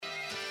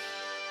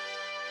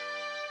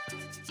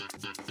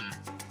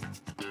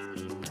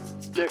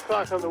The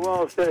clock on the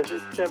wall says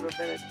it's 7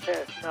 minutes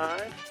past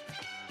 9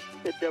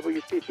 at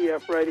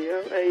WPTF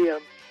Radio,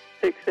 AM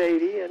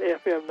 680 and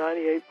FM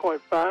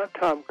 98.5.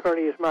 Tom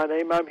Kearney is my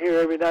name. I'm here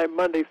every night,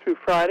 Monday through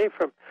Friday,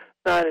 from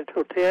 9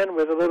 until 10,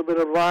 with a little bit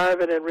of live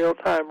and in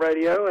real-time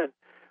radio. And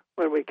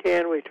when we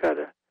can, we try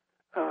to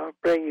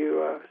bring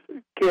you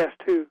guests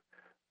who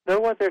know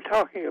what they're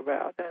talking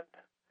about.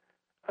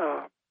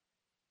 And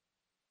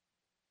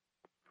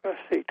let's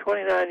see,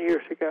 29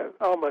 years ago,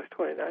 almost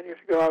 29 years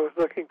ago, I was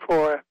looking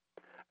for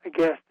a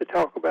guest to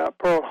talk about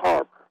Pearl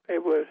Harbor.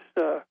 It was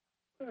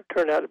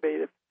turned out to be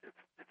the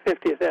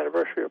 50th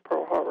anniversary of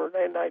Pearl Harbor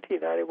in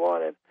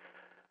 1991, and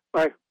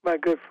my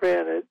good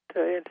friend at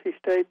NC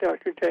State,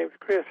 Dr. James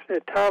Crist,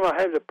 said, "Tom,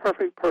 I have the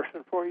perfect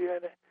person for you,"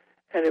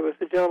 and it was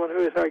the gentleman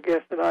who is our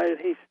guest tonight, and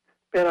he's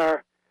been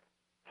our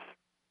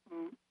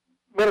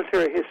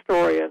military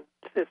historian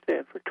since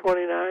then for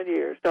 29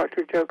 years,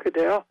 Dr. Joe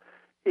Cadell.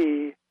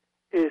 He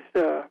is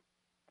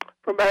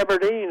from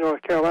Aberdeen,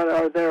 North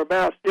Carolina, or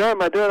thereabouts. Joe,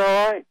 am I doing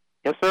all right?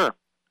 Yes, sir.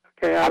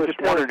 Okay, I'm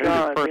just wondering who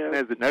this person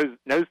is that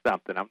knows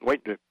something. I'm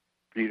waiting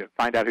for you to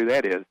find out who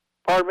that is.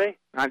 Pardon me?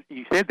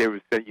 You said there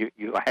was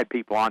you had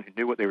people on who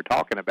knew what they were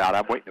talking about.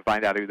 I'm waiting to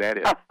find out who that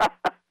is.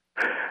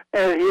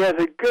 And he has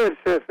a good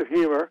sense of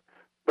humor,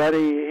 but he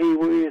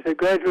is a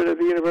graduate of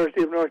the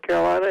University of North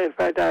Carolina. In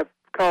fact, I've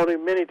called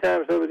him many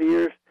times over the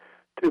years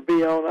to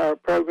be on our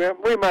program.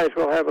 We might as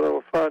well have a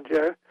little fun,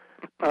 Joe.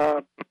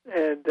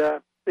 And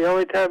the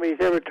only time he's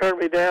ever turned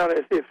me down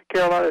is if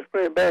Carolina's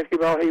playing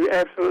basketball. He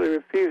absolutely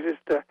refuses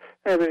to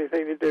have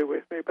anything to do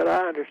with me, but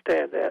I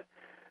understand that.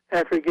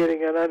 After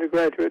getting an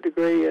undergraduate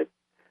degree at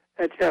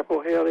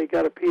Chapel Hill, he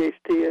got a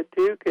Ph.D. at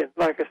Duke, and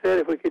like I said,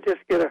 if we could just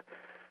get a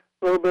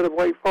little bit of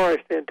Wake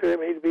Forest into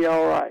him, he'd be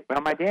all right.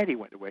 Well, my daddy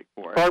went to Wake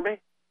Forest. Pardon me?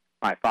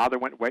 My father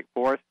went to Wake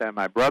Forest, and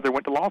my brother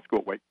went to law school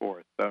at Wake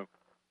Forest. So,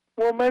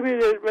 well, maybe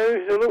it's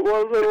a little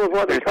of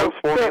what they call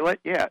formula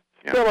yet.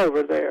 Still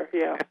over there,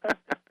 yeah.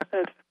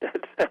 that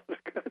sounds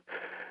good.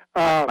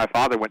 My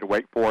father went to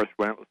Wake Forest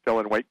when it was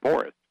still in Wake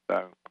Forest.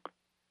 So.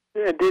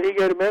 And did he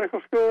go to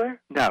medical school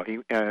there? No, he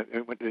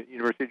went to the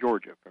University of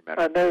Georgia for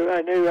medical.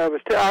 I knew. I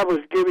was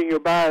giving your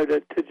bio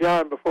to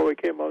John before we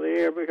came on the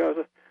air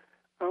because,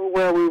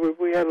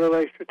 we had a little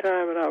extra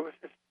time, and I was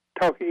just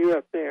talking you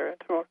up there and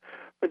so on.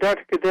 But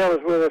Dr. Cadell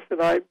is with us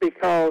tonight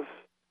because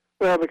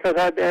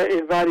I'd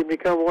invite him to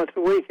come once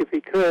a week if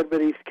he could,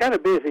 but he's kind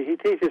of busy. He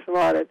teaches a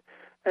lot at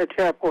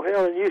Chapel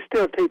Hill, and you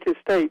still teach at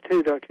State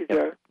too, don't you,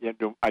 Joe? Yeah,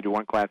 I do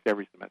one class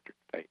every semester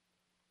at State.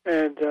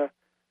 And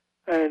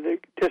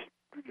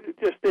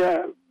just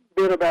a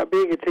bit about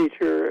being a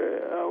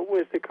teacher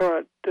with the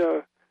current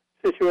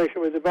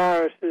situation with the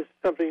virus is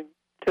something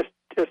just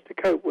to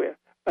cope with.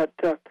 But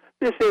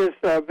this is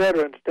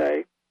Veterans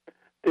Day,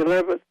 the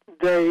 11th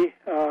day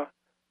of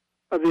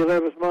the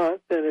 11th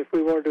month, and if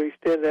we wanted to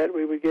extend that,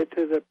 we would get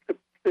to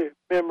the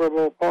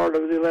memorable part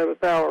of the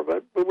 11th hour,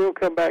 but we'll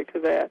come back to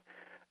that.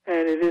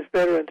 And it is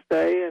Veterans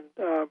Day,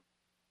 and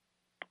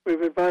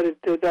we've invited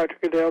Dr.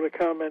 Cadell to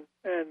come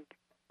and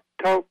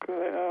talk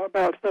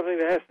about something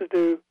that has to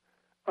do,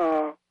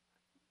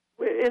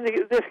 in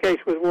this case,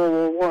 with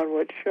World War I,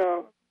 which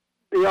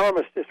the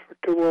armistice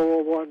to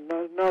World War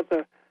I, not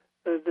the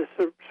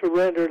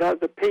surrender, not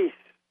the peace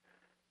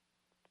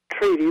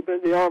treaty,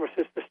 but the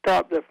armistice to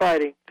stop the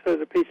fighting so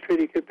the peace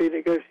treaty could be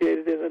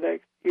negotiated in the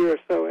next year or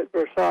so at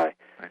Versailles,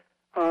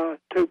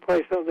 took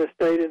place on this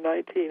date in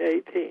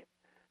 1918.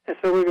 And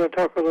so we're going to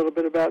talk a little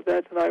bit about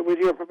that tonight. With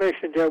your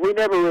permission, Joe, we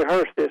never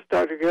rehearsed this.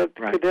 Dr.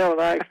 Cadell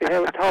and I actually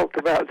haven't talked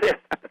about this,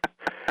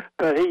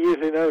 but he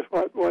usually knows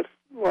what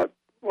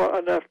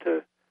enough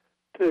to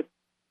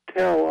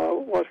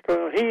tell what's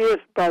going on. He is,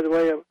 by the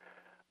way,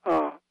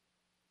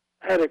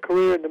 had a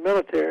career in the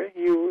military.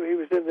 He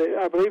was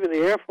I believe in the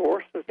Air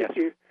Force. Yes.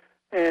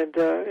 And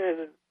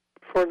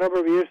for a number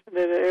of years, and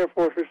then in the Air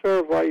Force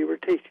Reserve while you were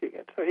teaching.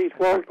 And so he's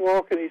walked the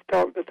walk and he's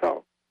talked the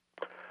talk.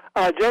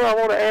 Joe, I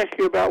want to ask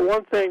you about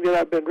one thing that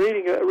I've been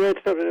read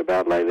something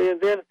about lately, and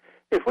then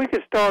if we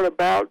could start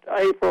about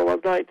April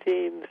of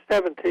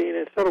 1917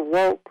 and sort of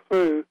walk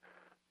through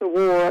the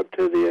war up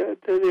to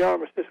the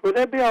armistice. Would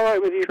that be all right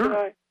with you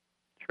tonight?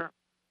 Sure.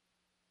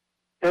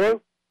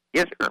 Hello?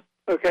 Yes, sir.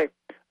 Okay.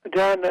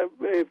 John,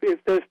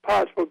 if those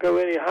pots will go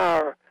any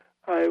higher,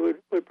 it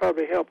would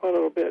probably help a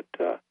little bit.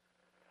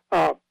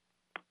 I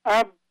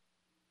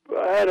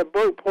had a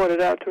book pointed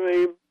out to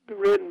me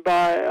written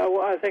by,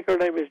 I think her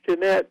name is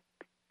Jeanette,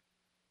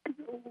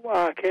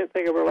 I can't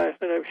think of her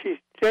last name. She's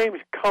James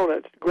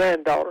Conant's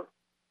granddaughter.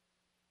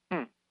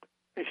 And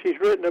she's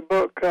written a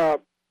book,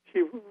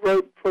 she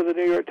wrote for the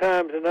New York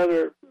Times and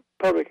other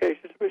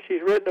publications, but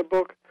she's written a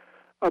book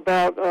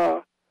about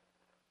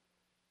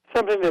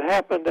something that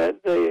happened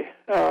at the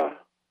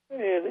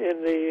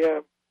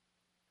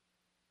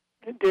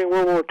during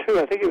World War II.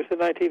 I think it was in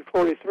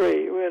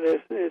 1943. When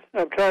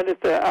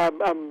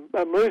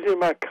I'm losing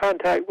my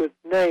contact with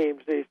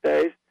names these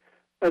days,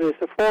 but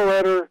it's a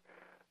four-letter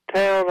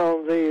town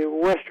on the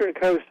western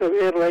coast of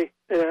Italy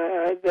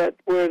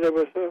where there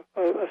was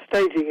a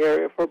staging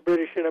area for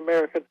British and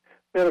American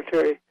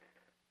military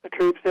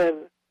troops,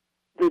 and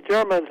the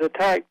Germans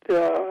attacked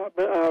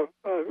a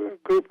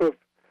group of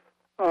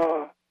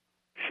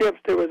ships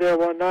that were there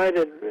one night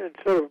and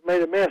sort of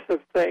made a mess of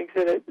things,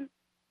 and it,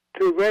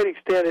 to a great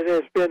extent, it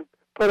has been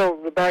put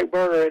on the back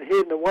burner and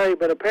hidden away,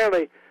 but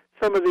apparently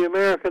some of the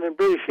American and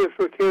British ships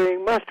were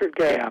carrying mustard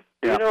gas. Yeah.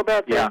 Do you know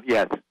about that?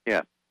 Yes.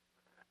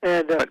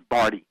 And but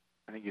Barty,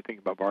 I think you think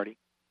about Barty.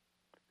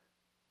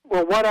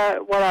 well, what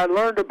I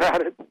learned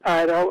about it,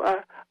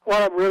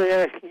 what I'm really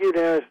asking you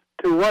now is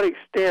to what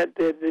extent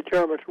did the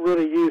Germans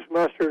really use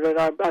mustard, and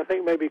I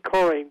think maybe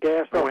chlorine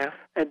gas,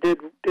 and did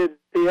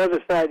the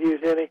other side use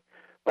any?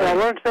 But I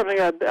learned something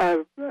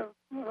I've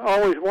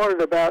always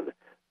wondered about.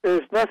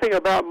 There's nothing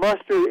about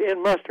mustard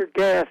in mustard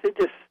gas. It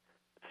just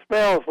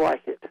smells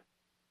like it.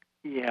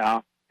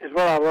 Yeah. Is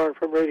what I learned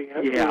from reading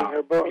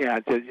her book. Yeah,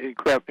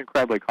 it's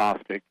incredibly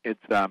caustic. It's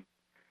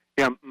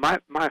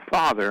my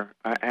father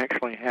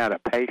actually had a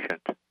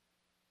patient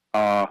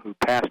who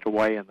passed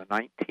away in the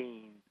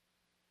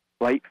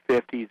late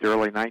 50s,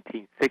 early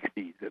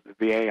 1960s at the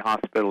VA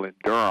hospital in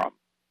Durham,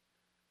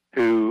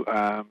 who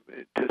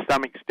to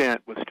some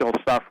extent was still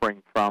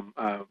suffering from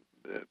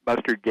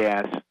mustard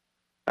gas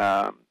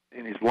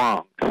in his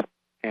lungs.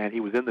 And he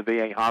was in the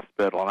VA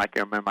hospital, and I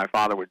can remember my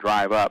father would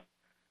drive up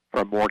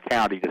from Moore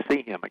County to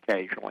see him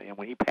occasionally. And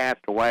when he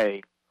passed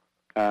away,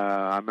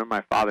 I remember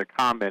my father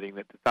commenting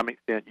that to some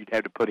extent you'd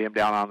have to put him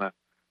down on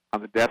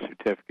the death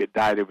certificate,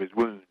 died of his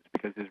wounds,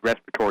 because his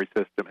respiratory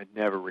system had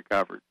never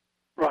recovered.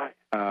 Right.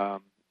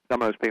 Some of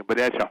those people, but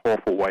that's a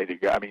horrible way to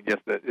go. I mean,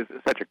 it's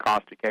such a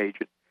caustic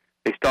agent.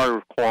 They started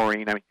with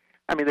chlorine.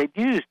 I mean, they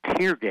used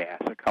tear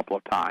gas a couple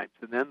of times,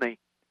 and then the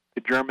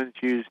Germans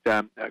used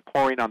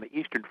chlorine on the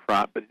Eastern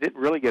Front, but it didn't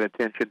really get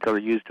attention until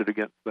they used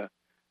it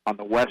on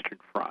the Western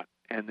Front.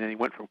 And then he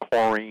went from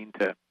chlorine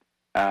to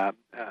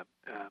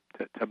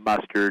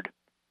mustard,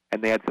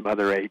 and they had some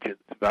other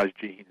agents,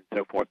 Vosgene and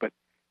so forth.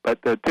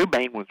 But the two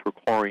main ones were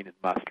chlorine and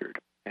mustard,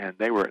 and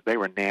they were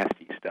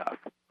nasty stuff.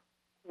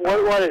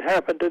 What had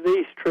happened to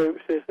these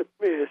troops is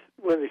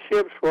when the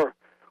ships were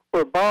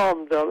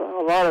bombed, a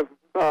lot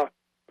of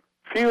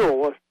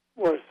fuel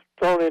was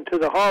thrown into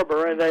the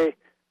harbor, and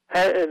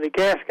the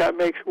gas got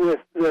mixed with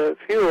the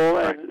fuel,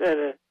 Right.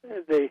 and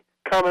the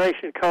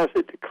combination caused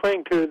it to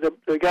cling to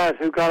the guys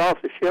who got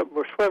off the ship and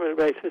were swimming.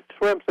 They said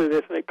swim through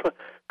this, and it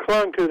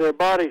clung to their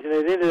bodies, and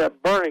it ended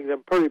up burning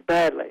them pretty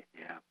badly.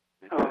 Yeah.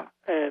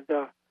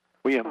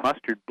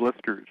 Mustard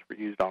blisters were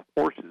used on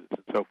horses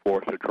and so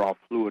forth to draw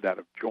fluid out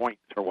of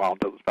joints for a while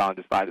until it was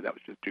finally decided that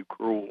was just too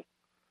cruel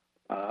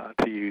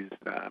to use.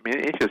 I mean,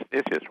 it's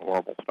just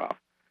horrible stuff.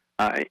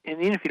 And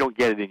even if you don't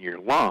get it in your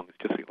lungs,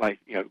 just like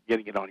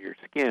getting it on your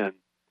skin,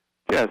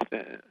 just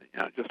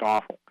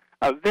awful.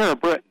 Vera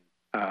Brittain,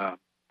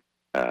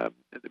 the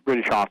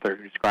British author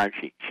who described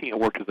she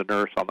worked as a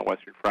nurse on the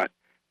Western Front.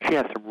 She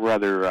has some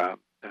rather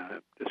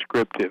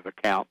descriptive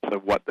accounts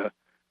of what the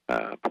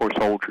poor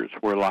soldiers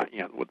were like,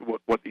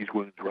 what these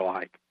wounds were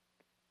like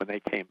when they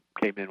came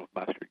in with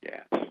mustard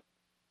gas.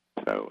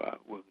 So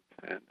wounds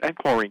and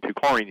chlorine too.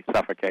 Chlorine is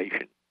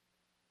suffocation.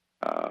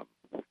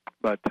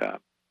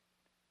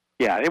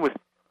 It was.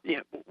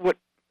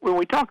 When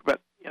we talk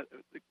about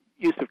the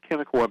use of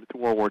chemical weapons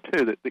in World War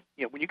II,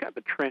 when you got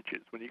the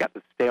trenches, when you got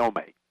the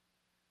stalemate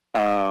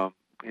in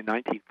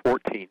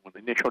 1914, when the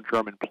initial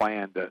German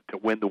plan to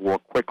win the war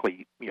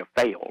quickly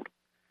failed.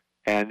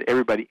 And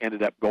everybody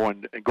ended up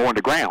going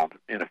to ground,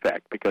 in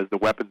effect, because the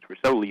weapons were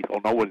so lethal.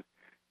 No one,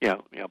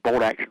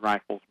 bolt-action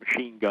rifles,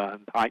 machine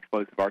guns,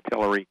 high-explosive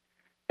artillery.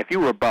 If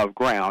you were above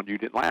ground, you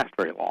didn't last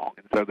very long.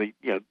 And so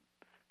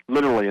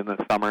literally in the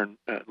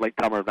late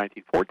summer of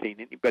 1914,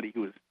 anybody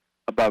who was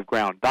above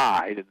ground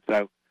died. And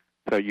so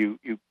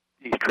these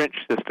trench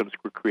systems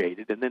were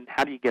created. And then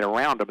how do you get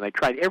around them? And they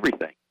tried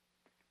everything.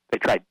 They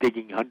tried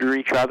digging under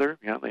each other.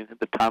 They did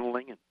the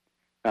tunneling,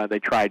 and they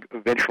tried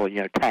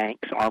eventually,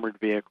 tanks, armored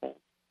vehicles.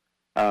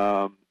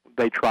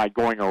 They tried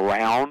going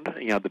around,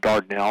 the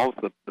Dardanelles,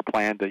 the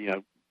plan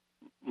to,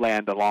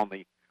 land along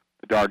the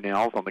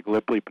Dardanelles on the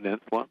Gallipoli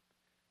Peninsula.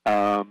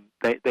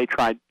 They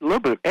tried a little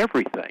bit of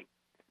everything,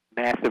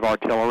 massive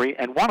artillery,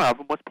 and one of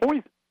them was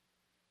poison.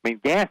 I mean,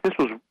 gas. This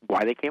was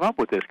why they came up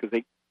with this,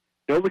 because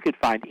nobody could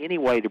find any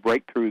way to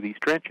break through these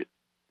trenches,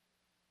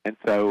 and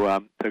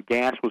so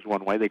gas was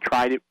one way. They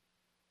tried it.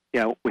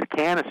 With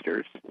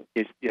canisters,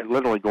 you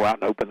literally go out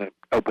and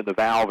open the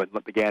valve and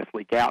let the gas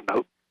leak out,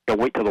 and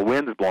wait till the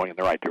wind's blowing in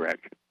the right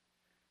direction.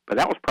 But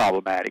that was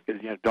problematic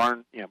because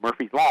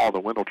Murphy's Law, the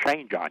wind will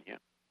change on you.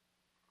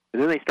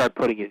 And then they start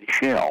putting it in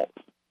shells,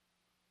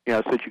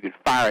 so that you could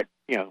fire it,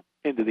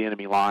 into the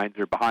enemy lines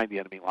or behind the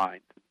enemy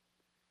lines.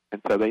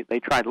 And so they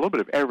tried a little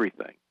bit of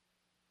everything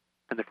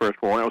in the First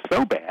War. And it was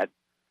so bad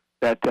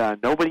that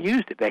nobody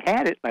used it. They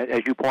had it,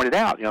 as you pointed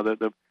out.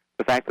 The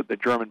fact that the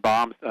German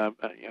bombs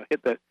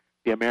hit the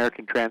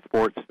American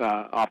transports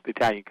off the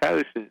Italian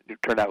coast, and it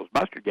turned out it was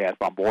mustard gas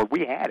on board.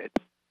 We had it.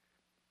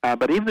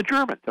 But even the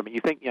Germans,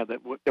 you think,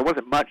 that there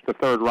wasn't much the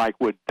Third Reich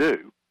would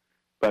do,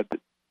 but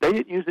they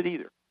didn't use it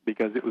either.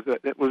 because it was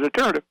a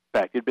turn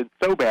effect. It had been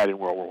so bad in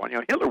World War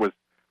I. Hitler was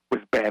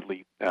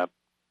badly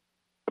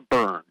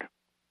burned,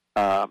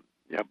 by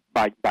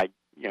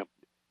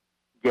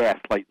gas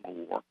late in the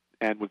war,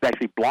 and was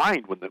actually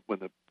blind when the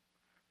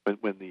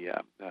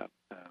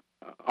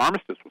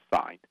armistice was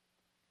signed.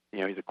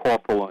 He's a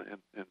corporal in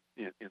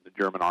the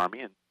German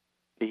army, and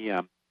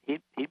he'd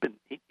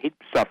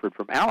suffered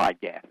from Allied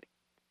gassing.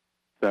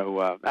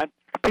 So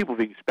people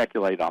can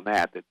speculate on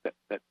that it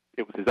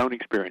was his own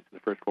experience in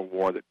the First World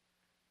War that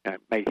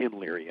made him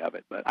leery of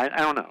it. But I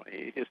don't know.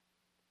 It's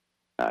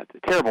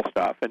terrible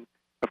stuff. And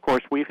of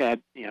course, we've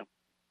had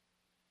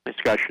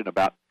discussion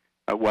about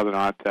whether or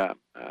not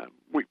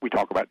we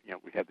talk about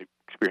we had the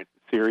experience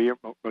in Syria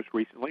most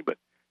recently, but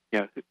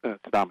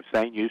Saddam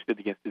Hussein used it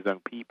against his own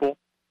people.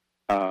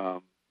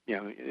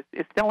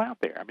 It's still out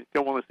there. I mean, it's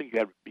still one of those things you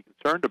have to be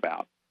concerned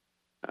about,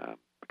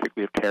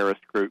 particularly if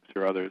terrorist groups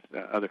or other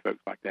folks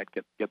like that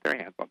get their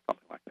hands on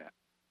something like that.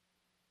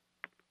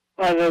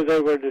 I know they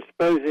were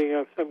disposing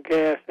of some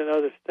gas and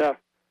other stuff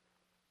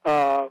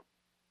as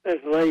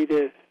late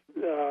as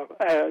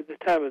at the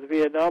time of the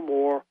Vietnam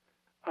War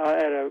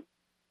at a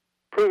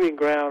proving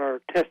ground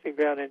or testing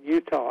ground in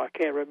Utah. I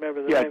can't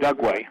remember the name.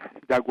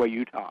 Dugway,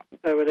 Utah.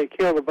 So they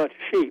killed a bunch of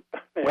sheep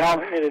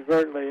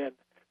inadvertently and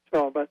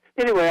so on. But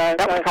anyway,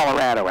 that was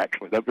Colorado,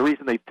 actually. The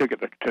reason they took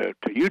it to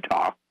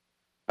Utah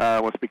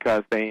was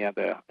because they had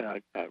the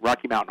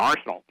Rocky Mountain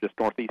Arsenal just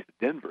northeast of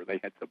Denver.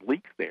 They had some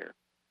leaks there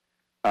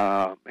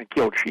and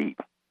killed sheep.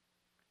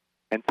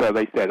 And so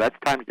they said, that's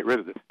time to get rid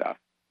of this stuff.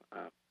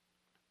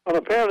 Well,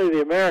 apparently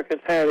the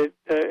Americans had it,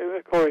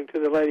 according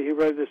to the lady who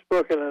wrote this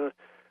book, and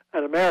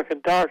an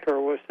American doctor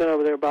was sent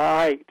over there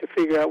by Ike to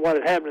figure out what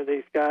had happened to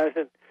these guys,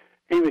 and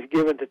he was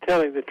given to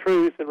telling the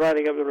truth and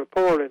writing up the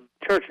report, and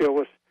Churchill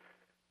was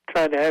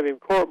trying to have him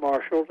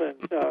court-martialed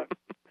and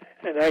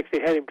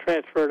actually had him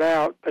transferred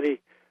out, but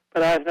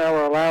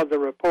Eisenhower allowed the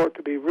report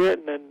to be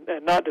written and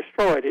not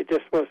destroyed. It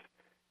just was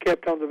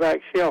kept on the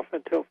back shelf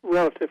until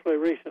relatively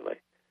recently.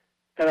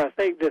 And I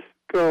think this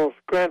girl's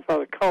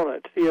grandfather,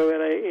 Conant,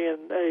 Conant.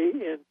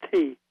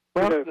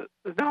 Well, the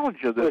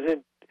knowledge of this...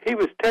 He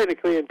was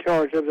technically in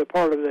charge of the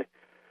part of the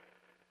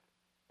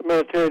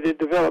military that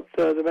developed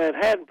the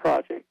Manhattan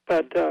Project,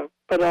 but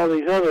all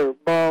these other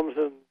bombs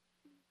and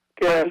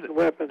gas and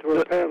weapons were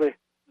apparently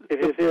in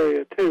his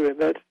area too,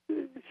 and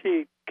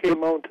she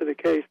came on to the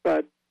case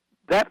by...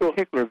 That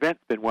particular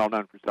event's been well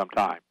known for some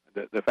time.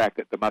 The fact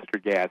that the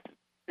mustard gas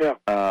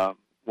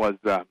was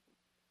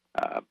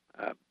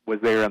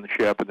there on the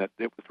ship and that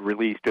it was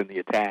released in the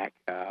attack.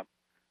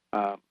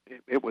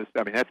 It was.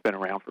 I mean, that's been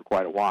around for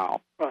quite a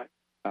while. Right.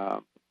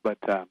 But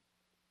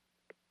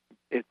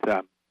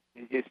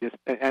it's just,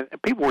 and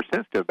people were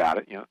sensitive about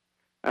it.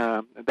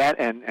 That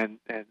and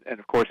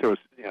of course there was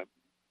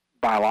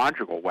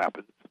biological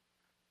weapons.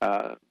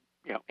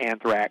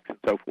 Anthrax and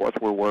so forth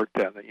were worked.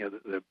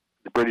 The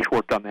British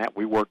worked on that.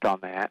 We worked on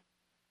that.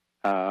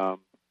 And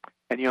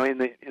in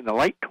the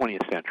late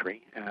 20th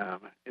century,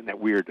 isn't that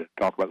weird to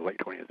talk about the late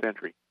 20th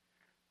century?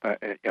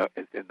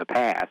 It's in the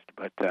past,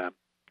 but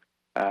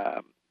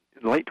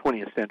in the late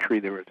 20th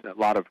century, there was a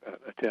lot of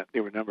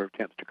there were a number of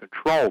attempts to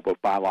control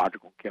both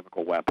biological and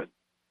chemical weapons.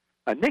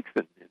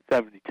 Nixon in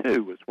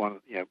 '72 was one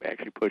of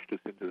actually pushed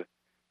us into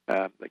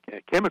the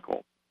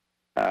chemical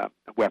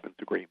weapons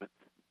agreements,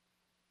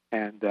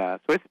 and so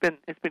it's been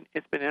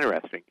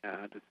interesting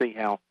to see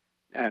how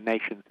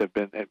nations have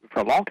been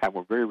for a long time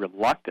were very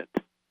reluctant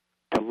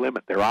to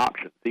limit their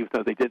options, even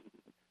though they didn't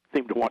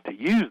seem to want to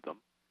use them.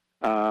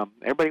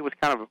 Everybody was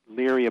kind of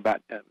leery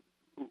about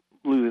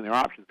losing their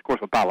options. Of course,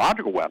 with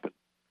biological weapons,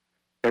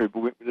 this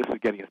is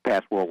getting us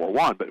past World War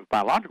I, but with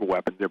biological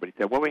weapons, everybody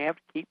said, well, we have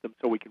to keep them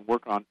so we can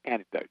work on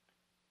antidotes,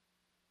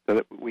 so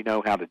that we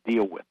know how to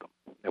deal with them.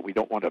 That we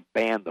don't want to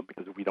ban them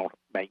because if we don't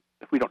know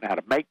how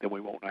to make them, we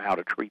won't know how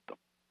to treat them.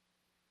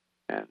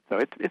 And so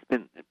it's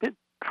been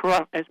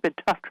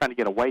tough trying to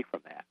get away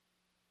from that.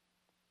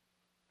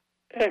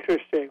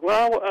 Interesting.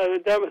 Well,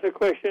 that was a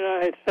question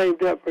I had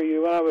saved up for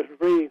you when I was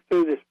reading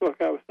through this book.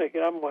 I was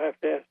thinking I'm going to have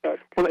to ask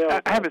Dr. Cadell.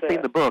 Well, I haven't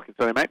seen the book, and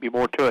so there might be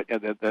more to it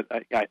that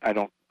I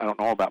don't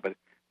know about. But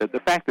the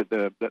fact that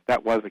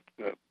that was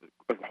a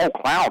whole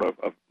cloud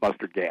of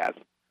mustard gas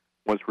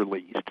was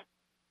released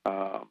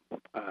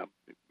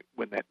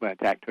when that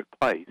attack took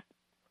place,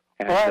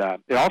 and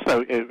it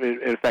also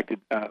it affected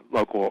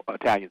local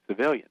Italian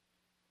civilians.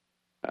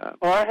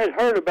 Well, I had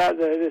heard about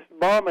this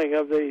bombing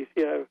of these,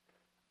 because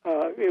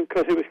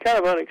it was kind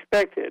of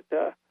unexpected,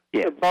 the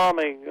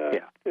bombing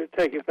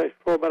taking place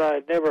before, but I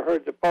had never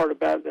heard the part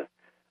about the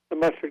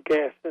mustard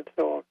gas and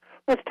so on.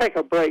 Let's take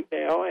a break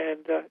now,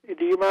 and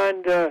do you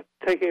mind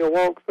taking a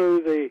walk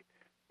through the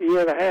year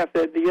and a half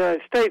that the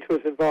United States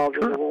was involved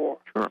in the war?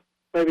 Sure.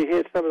 Maybe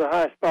hit some of the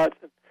high spots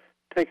and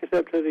take us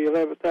up to the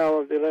 11th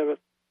hour of the 11th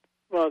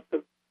month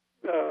of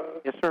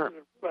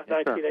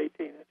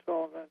 1918 and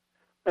so on.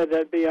 Let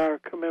that be our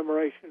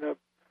commemoration of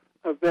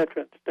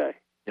Veterans Day.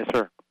 Yes,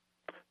 sir.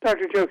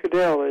 Dr. Joe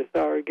Cadell is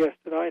our guest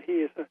tonight.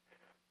 He is a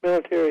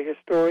military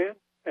historian,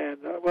 and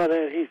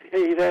he's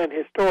an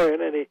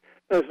historian, and he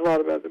knows a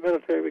lot about the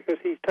military because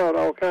he's taught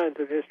all kinds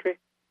of history,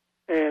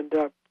 and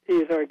he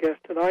is our guest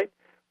tonight.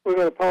 We're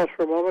going to pause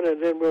for a moment,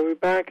 and then we'll be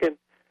back and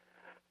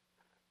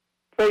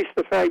face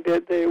the fact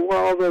that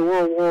while the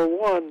World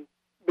War I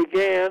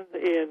began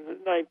in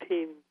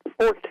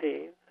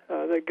 1914,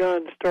 the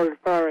guns started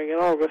firing in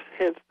August,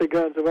 hence the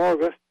guns of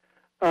August.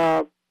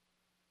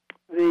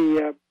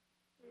 The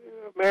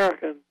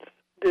Americans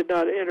did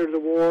not enter the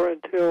war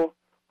until,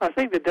 I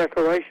think the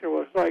declaration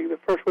was like the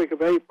first week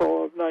of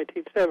April of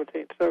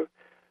 1917. So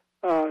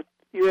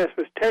U.S.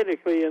 was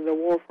technically in the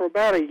war for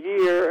about a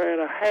year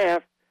and a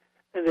half,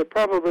 and there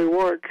probably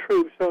weren't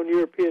troops on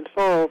European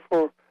soil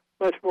for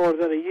much more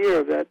than a year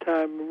of that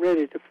time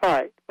ready to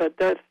fight. But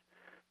that's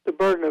the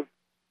burden of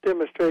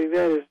demonstrating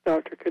that is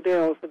Dr.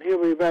 Caddell's, and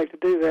he'll be back to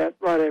do that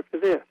right after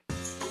this.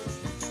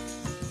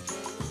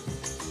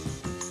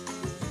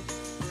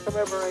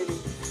 Commemorating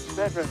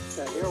Veterans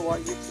Day, or what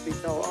used to be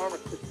called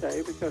Armistice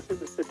Day, because it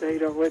was the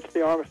date on which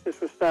the armistice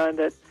was signed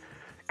that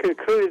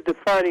concluded the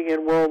fighting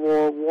in World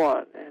War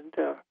I.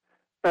 And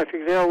Dr.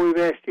 Caddell, we've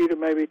asked you to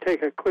maybe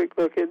take a quick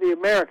look at the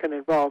American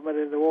involvement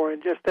in the war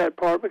in just that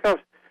part, because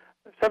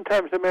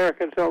sometimes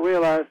Americans don't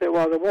realize that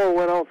while the war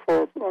went on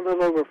for a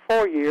little over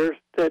 4 years,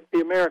 that the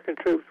American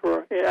troops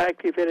were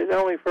active in it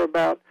only for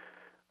about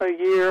a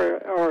year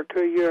or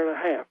to a year and a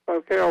half.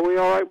 Okay, are we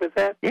all right with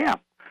that? Yeah.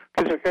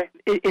 Okay.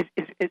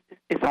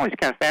 It's always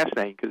kind of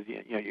fascinating because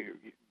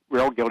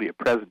we're all guilty of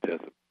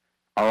presentism.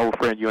 Our old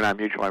friend, you and I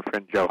mutual, my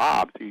friend Joe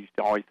Hobbs, who used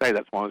to always say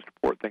that's one of the most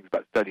important things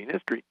about studying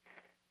history,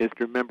 is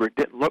to remember it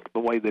didn't look the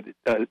way that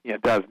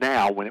it does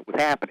now when it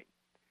was happening.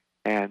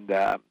 And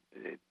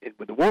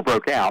when the war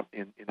broke out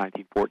in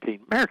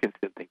 1914, Americans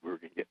didn't think we were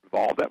going to get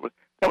involved. That would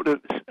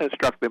have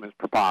struck them as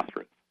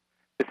preposterous.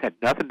 This had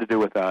nothing to do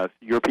with us.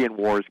 European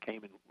wars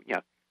came in.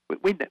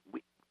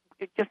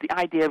 Just the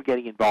idea of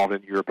getting involved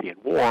in the European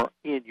war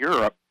in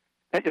Europe,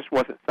 that just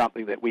wasn't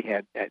something that we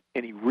had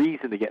any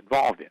reason to get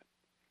involved in.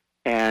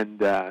 And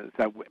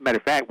so, matter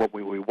of fact,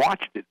 when we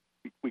watched it,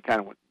 we kind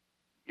of went,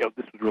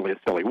 this was really a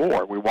silly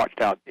war. We watched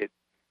how it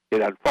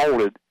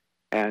unfolded,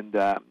 and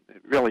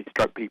it really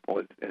struck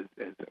people as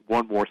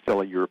one more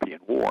silly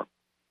European war.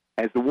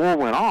 As the war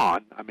went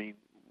on, I mean,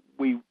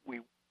 we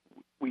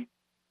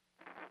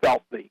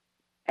felt the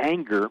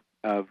anger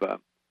of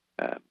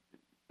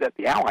that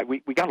the Allies.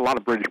 We got a lot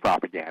of British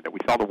propaganda. We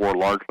saw the war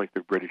largely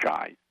through British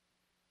eyes,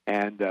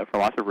 and for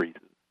lots of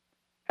reasons.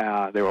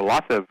 There were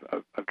lots of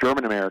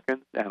German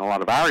Americans and a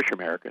lot of Irish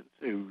Americans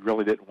who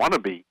really didn't want to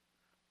be,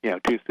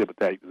 too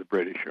sympathetic to the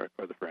British or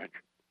the French.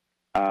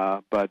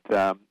 But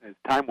as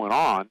time went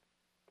on,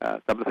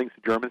 some of the things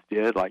the Germans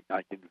did, like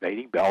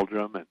invading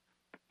Belgium, and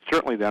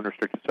certainly the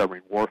unrestricted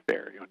submarine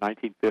warfare. In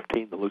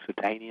 1915, the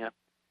Lusitania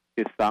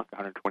is sunk,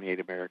 128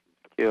 Americans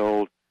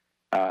killed.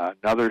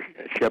 Another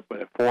ship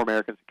with 4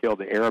 Americans killed,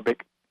 the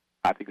Arabic.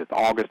 I think it's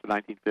August of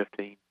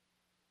 1915.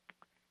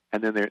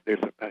 And then there's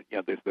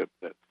the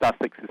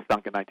Sussex is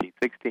sunk in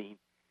 1916.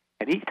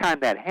 And each time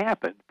that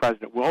happened,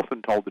 President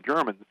Wilson told the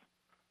Germans,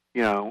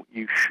 you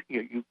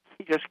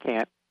just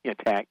can't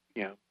attack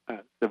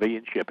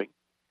civilian shipping,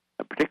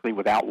 particularly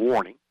without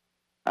warning.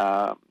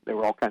 There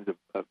were all kinds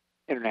of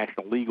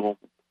international legal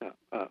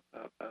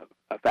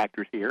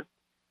factors here.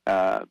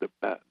 The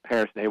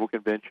Paris Naval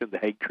Convention, the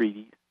Hague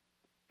Treaties.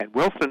 And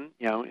Wilson,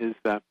 is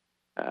the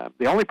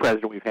only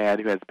president we've had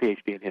who has a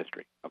PhD in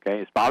history. Okay,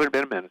 his father had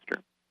been a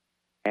minister,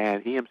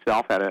 and he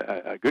himself had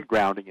a good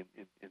grounding in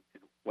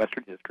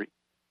Western history.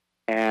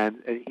 And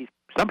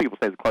some people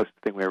say the closest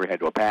thing we ever had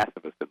to a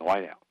pacifist in the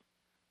White House,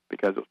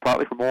 because it was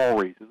partly for moral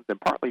reasons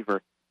and partly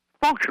for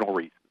functional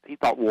reasons. He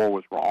thought war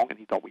was wrong, and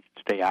he thought we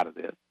should stay out of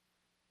this.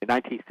 In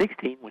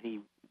 1916, when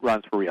he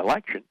runs for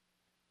re-election,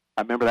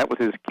 I remember that was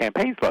his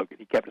campaign slogan.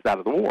 He kept us out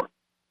of the war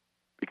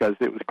because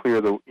it was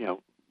clear the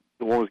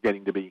war was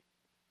getting to be.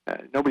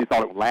 Nobody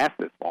thought it would last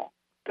this long.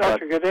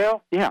 Dr.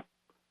 Caddell? Yeah.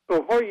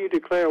 Before you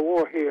declare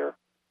war here,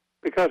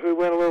 because we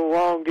went a little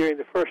long during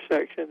the first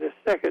section, this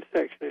second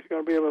section is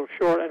going to be a little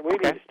short, and we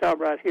need to stop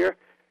right here.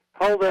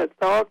 Hold that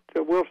thought.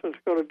 Wilson's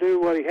going to do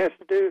what he has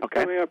to do.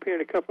 Okay. Coming up here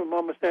in a couple of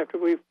moments after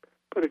we've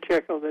put a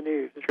check on the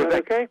news. Is Sure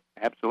that thing. okay?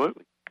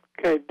 Absolutely.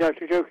 Okay,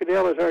 Dr. Joe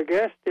Caddell is our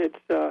guest. It's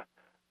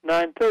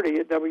 9:30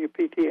 at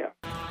WPTF.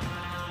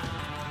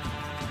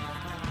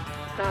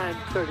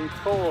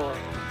 9:34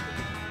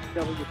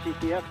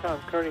 WPTF. Tom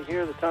Kearney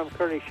here, the Tom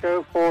Kearney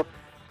Show for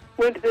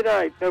Wednesday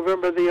night,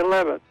 November the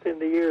 11th in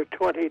the year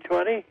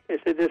 2020.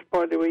 It's at this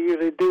point that we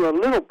usually do a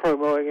little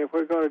promoting if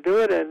we're going to do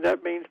it, and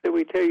that means that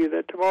we tell you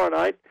that tomorrow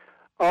night,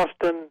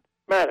 Austin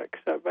Maddox,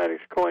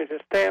 Maddox Coins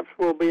and Stamps,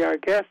 will be our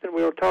guest, and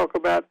we'll talk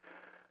about,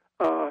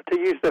 to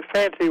use the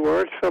fancy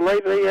words,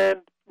 philately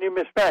and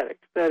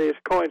numismatics, that is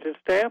coins and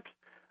stamps.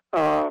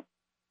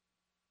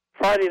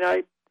 Friday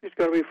night is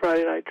going to be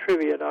Friday night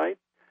trivia night,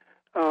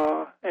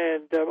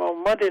 and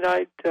on Monday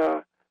night,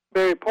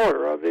 Barry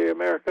Porter of the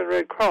American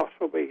Red Cross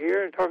will be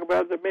here and talk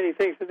about the many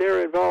things that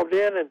they're involved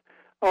in and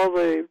all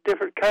the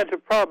different kinds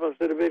of problems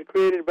that have been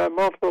created by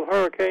multiple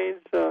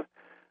hurricanes, the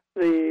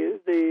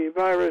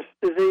virus,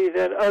 disease,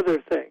 and other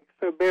things.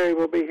 So Barry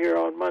will be here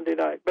on Monday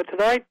night. But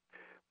tonight,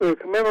 we're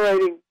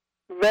commemorating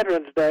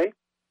Veterans Day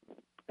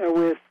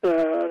with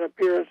an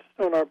appearance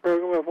on our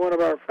program of one of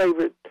our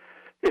favorite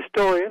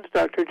historians,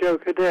 Dr. Joe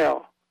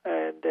Cadell.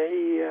 And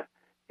he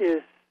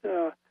is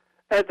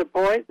at the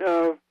point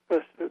of,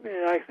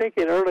 I think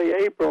in early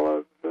April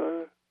of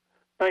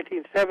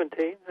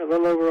 1917, a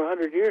little over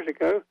 100 years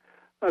ago,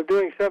 of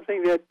doing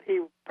something that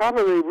he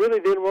probably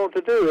really didn't want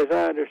to do, as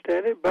I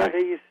understand it, but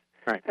he's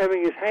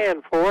having his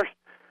hand forced.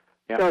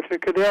 Yep. Dr.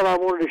 Cadell, I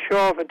wanted to show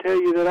off and tell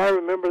you that I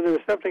remember there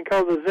was something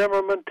called the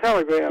Zimmerman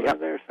Telegram in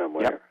there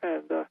somewhere.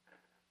 Yep. And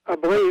I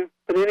believe,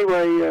 but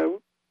anyway,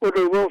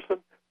 Woodrow Wilson,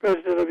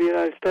 President of the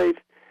United States,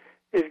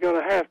 is going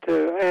to have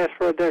to ask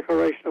for a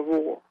declaration of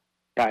war.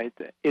 Yeah,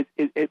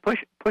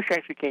 push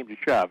actually came to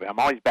shove. I'm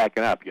always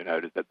backing up. You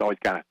notice that's always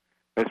kind of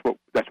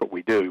that's what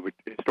we do.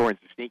 Historians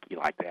are sneaky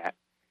like that.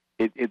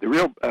 The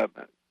real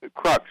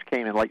crux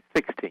came in late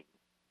 16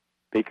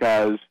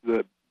 because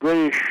the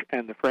British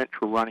and the French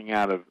were running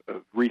out of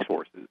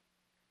resources,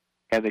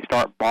 and they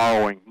start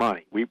borrowing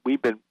money.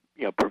 We've been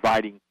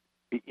providing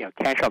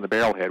cash on the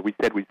barrelhead. We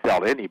said we'd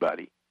sell to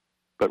anybody,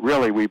 but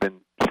really we've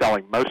been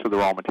selling most of the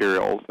raw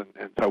materials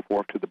and so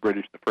forth to the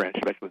British, the French,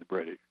 especially the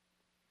British.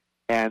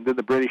 And then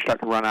the British start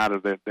to run out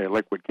of their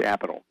liquid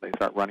capital. They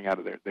start running out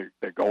of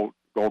their gold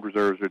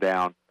reserves are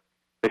down.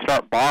 They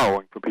start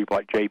borrowing from people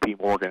like J.P.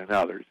 Morgan and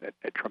others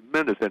at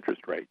tremendous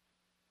interest rates.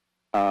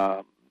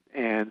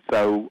 And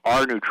so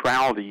our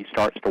neutrality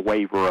starts to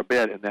waver a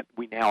bit, and that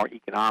we now are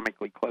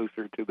economically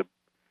closer to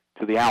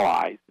the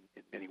Allies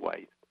in many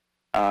ways.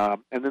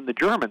 And then the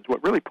Germans,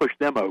 what really pushed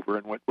them over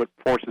and what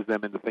forces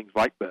them into things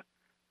like the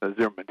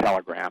Zimmerman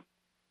Telegram,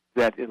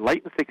 that in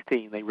late in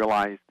 16 they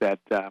realized that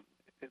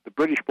the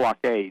British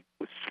blockade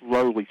was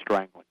slowly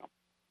strangling them.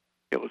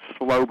 It was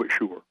slow but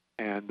sure,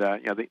 and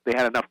they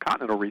had enough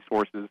continental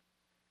resources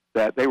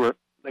that they were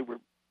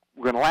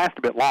going to last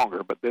a bit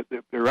longer. But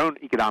their own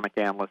economic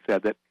analysts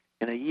said that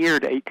in a year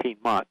to 18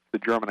 months, the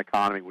German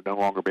economy would no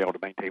longer be able to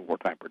maintain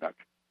wartime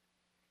production,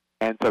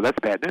 and so that's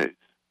bad news.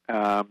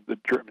 The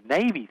German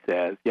Navy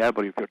says,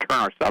 but if you turn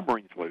our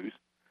submarines loose,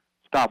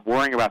 stop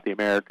worrying about the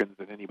Americans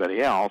and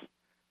anybody else,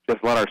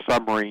 just let our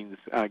submarines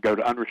go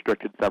to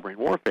unrestricted submarine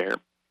warfare.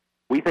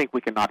 We think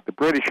we can knock the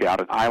British out,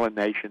 an island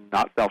nation,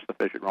 not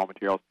self-sufficient raw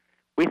materials.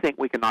 We think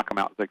we can knock them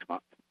out in 6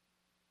 months.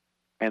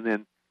 And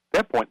then at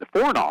that point, the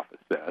Foreign Office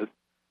says,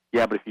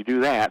 but if you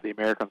do that, the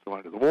Americans will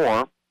enter the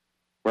war.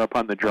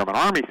 Whereupon the German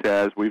Army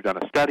says, we've done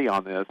a study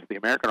on this. The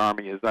American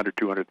Army is under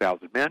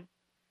 200,000 men.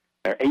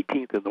 They're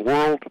 18th in the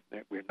world.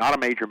 We're not a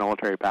major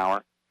military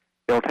power.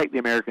 It'll take the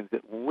Americans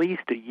at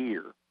least a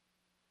year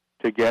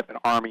to get an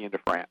army into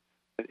France,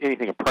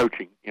 anything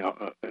approaching,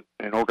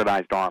 an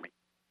organized army.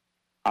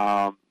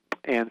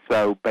 And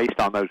so, based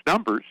on those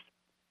numbers,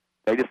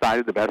 they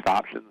decided the best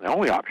option, the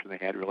only option they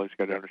had, really, was to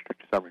go to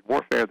unrestricted submarine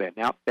warfare. They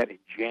announced that in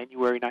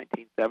January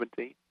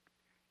 1917.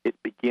 It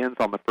begins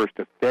on the 1st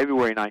of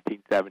February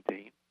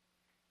 1917.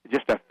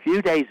 Just a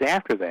few days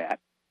after that,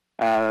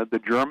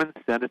 the Germans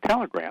sent a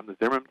telegram, the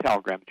Zimmerman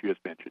Telegram that you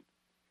just mentioned,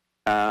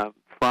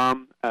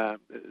 from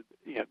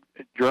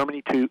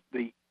Germany to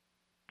the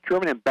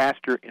German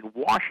ambassador in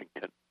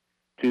Washington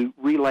to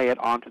relay it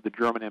on to the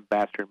German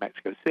ambassador in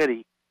Mexico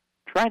City,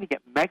 trying to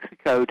get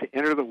Mexico to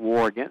enter the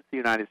war against the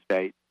United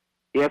States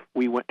if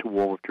we went to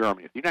war with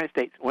Germany. If the United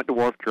States went to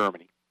war with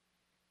Germany,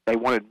 they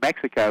wanted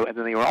Mexico, and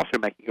then they were also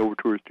making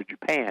overtures to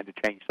Japan to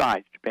change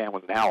sides. Japan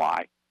was an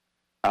ally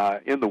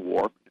in the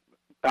war,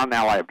 not an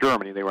ally of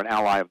Germany. They were an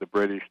ally of the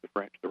British, the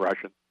French, the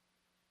Russians.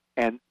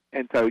 And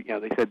so,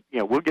 they said,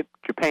 we'll get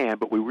Japan,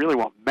 but we really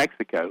want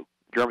Mexico.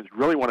 The Germans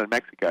really wanted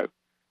Mexico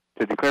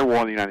to declare war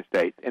on the United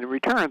States. And in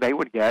return, they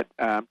would get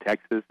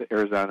Texas,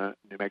 Arizona,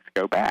 New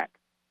Mexico back.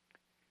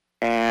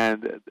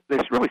 And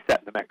this really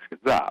set the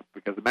Mexicans up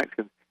because the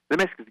Mexicans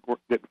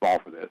didn't fall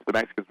for this. The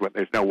Mexicans went,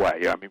 there's no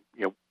way. I mean,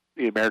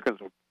 the Americans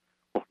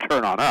will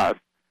turn on us.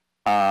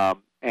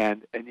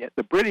 And yet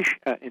the British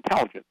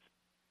intelligence,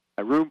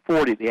 Room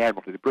 40 at the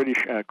Admiralty, the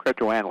British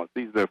cryptoanalysts,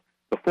 these are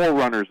the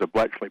forerunners of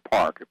Bletchley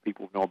Park. If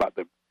people know about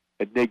the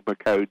Enigma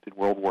codes in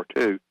World War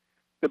II,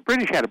 the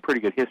British had a pretty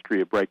good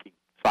history of breaking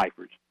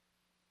ciphers.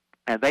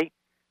 And they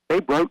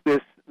broke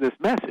this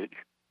message,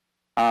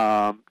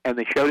 and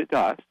they showed it to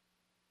us.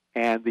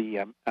 And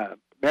the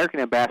American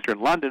ambassador in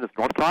London is a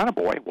North Carolina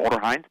boy, Walter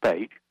Hines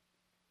Page.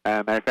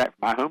 Matter of fact,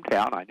 from my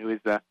hometown, I knew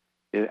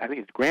I think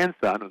his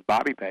grandson was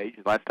Bobby Page.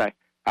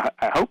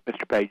 I hope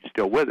Mr. Page is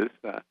still with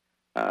us.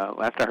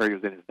 Last I heard, he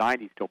was in his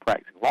 90s, still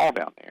practicing law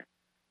down there.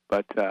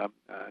 But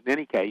in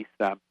any case,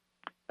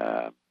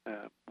 Walter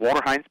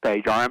Hines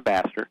Page, our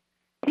ambassador,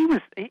 he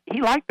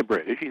liked the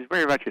British. He's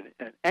very much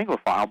an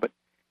Anglophile, but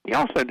he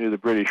also knew the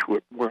British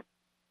were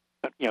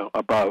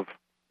above,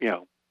 a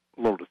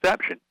little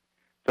deception.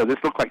 So this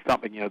looked like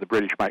something, the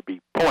British might be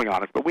pulling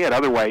on us. But we had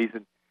other ways,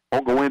 and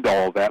won't go into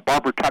all of that.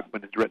 Barbara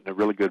Tuchman has written a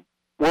really good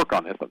work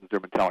on this, on the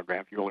Zimmerman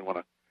Telegram, if you really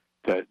want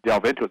to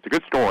delve into it. It's a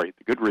good story.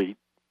 It's a good read.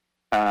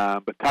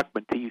 But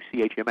Tuchman,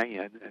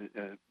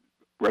 Tuchman,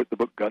 wrote the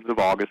book Guns of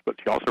August, but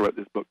she also wrote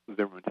this book, The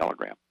Zimmerman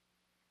Telegram.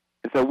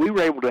 And so we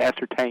were able to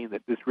ascertain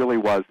that this really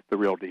was the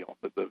real deal,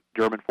 that the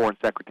German Foreign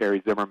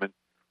Secretary Zimmermann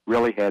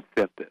really had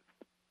sent this.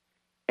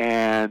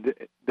 And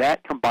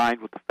that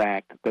combined with the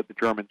fact that the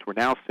Germans were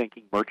now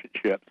sinking merchant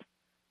ships,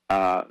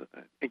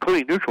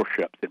 including neutral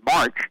ships. In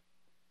March,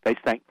 they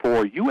sank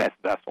 4 U.S.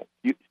 vessels.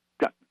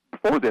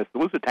 Before this, the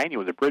Lusitania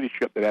was a British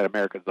ship that had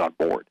Americans on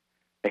board.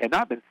 They had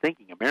not been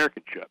sinking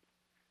American ships.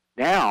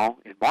 Now,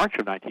 in March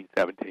of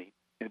 1917,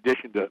 in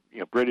addition to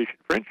British and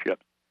French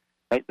ships,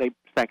 they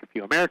sank a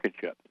few American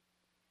ships.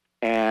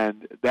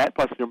 And that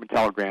plus the Zimmermann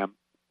telegram,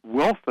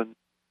 Wilson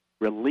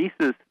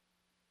releases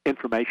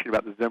information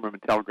about the Zimmermann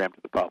telegram to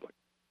the public.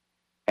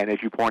 And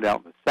as you point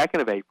out, on the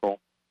 2nd of April,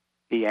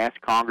 he asked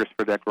Congress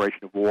for a declaration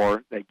of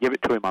war. They give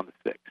it to him on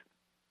the 6th.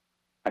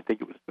 I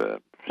think it was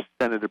the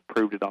Senate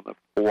approved it on the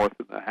 4th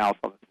and the House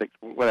on the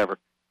 6th, whatever.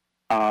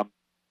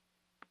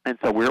 And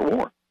so we're at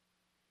war.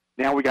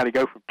 Now we got to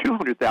go from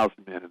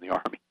 200,000 men in the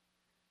Army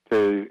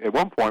to, at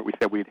one point, we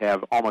said we'd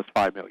have almost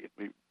 5 million.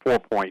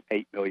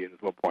 4.8 million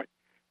at one point.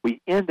 We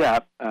end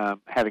up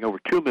having over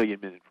 2 million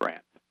men in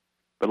France.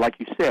 But like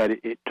you said,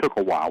 it took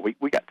a while.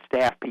 We got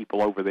staff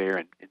people over there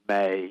in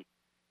May.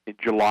 In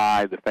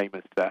July, the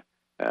famous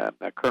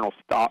Colonel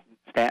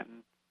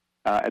Stanton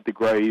at the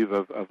grave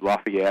of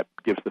Lafayette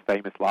gives the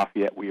famous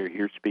Lafayette We Are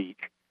Here speech.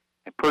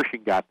 And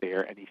Pershing got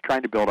there, and he's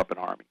trying to build up an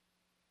army.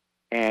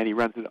 And he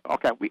runs into,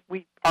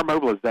 our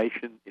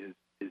mobilization is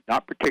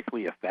not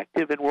particularly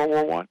effective in World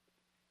War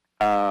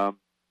I.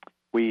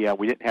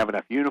 We didn't have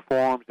enough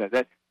uniforms.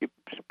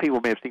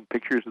 People may have seen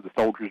pictures of the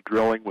soldiers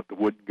drilling with the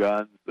wooden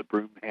guns, the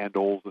broom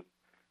handles, and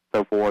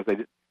so forth.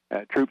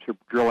 Troops are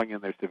drilling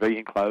in their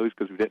civilian clothes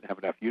because we didn't have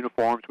enough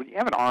uniforms. When you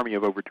have an army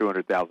of over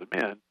 200,000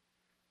 men, and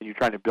you're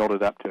trying to build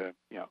it up to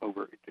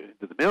over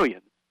into the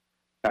millions,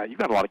 you've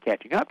got a lot of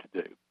catching up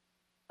to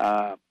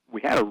do.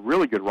 We had a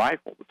really good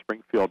rifle, the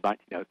Springfield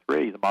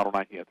 1903, the Model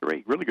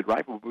 1903, really good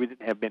rifle, but we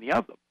didn't have many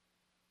of them.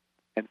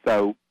 And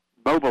so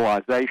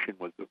mobilization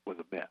was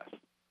a mess.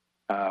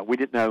 We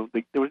didn't know,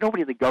 there was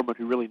nobody in the government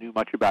who really knew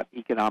much about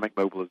economic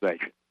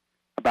mobilization,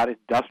 about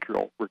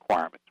industrial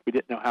requirements. We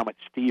didn't know how much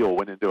steel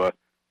went into a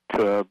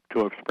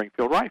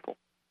Springfield rifle.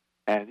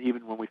 And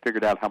even when we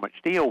figured out how much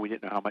steel, we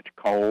didn't know how much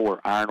coal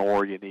or iron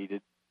ore you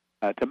needed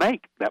to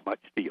make that much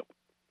steel.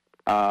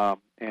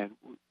 And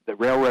the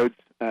railroads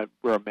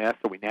were a mess,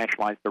 so we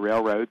nationalized the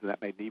railroads, and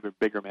that made an even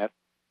bigger mess.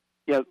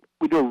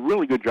 We do a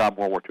really good job in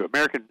World War II.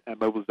 American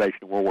mobilization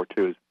in World War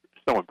II is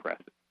so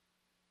impressive.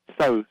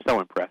 So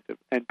impressive.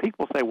 And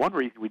people say one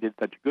reason we did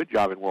such a good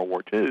job in World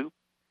War II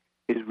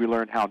is we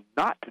learned how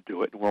not to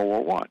do it in World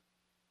War I.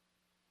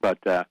 But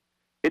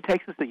it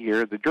takes us a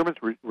year. The Germans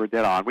were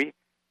dead on. We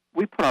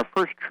put our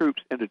first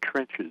troops into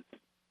trenches,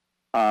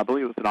 I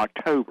believe it was in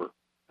October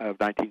of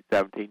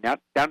 1917, down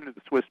into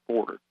the Swiss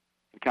border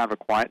in kind of a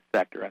quiet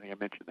sector. I think I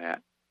mentioned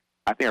that.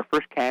 I think our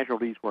first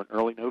casualties were in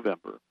early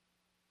November.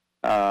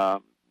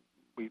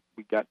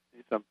 We got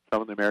some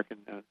of the American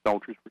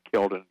soldiers were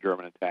killed in a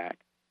German attack.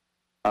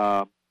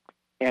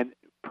 And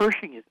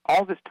Pershing is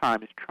all this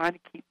time is trying to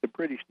keep the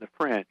British and the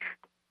French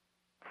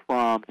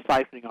from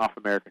siphoning off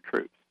American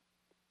troops.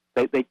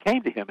 They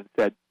came to him and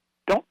said,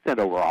 don't send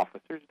over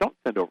officers, don't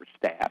send over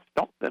staffs,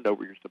 don't send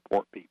over your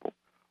support people.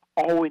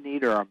 All we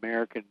need are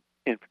American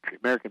infantry,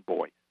 American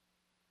boys.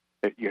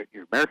 Your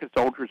American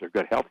soldiers are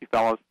good, healthy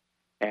fellows,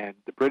 and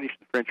the British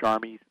and the French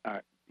armies,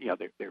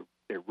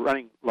 they're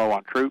running low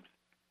on troops.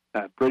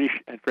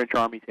 British and French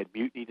armies had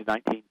mutinied in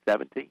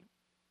 1917,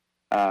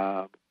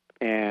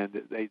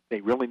 and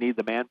they really need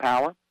the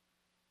manpower.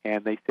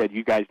 And they said,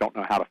 you guys don't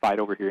know how to fight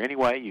over here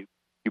anyway.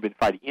 You've been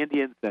fighting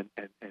Indians and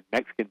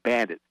Mexican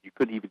bandits. You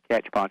couldn't even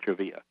catch Pancho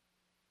Villa.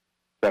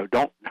 So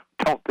don't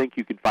think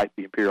you can fight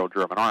the Imperial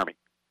German Army.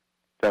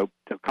 So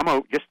come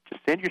over, just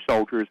send your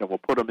soldiers, and we'll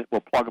plug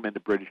them into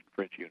British and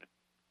French units.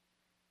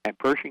 And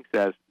Pershing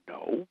says,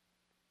 no,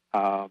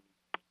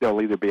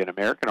 there'll either be an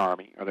American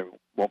army or there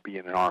won't be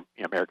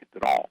Americans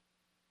at all.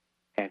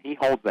 And he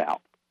holds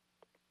out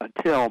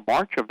until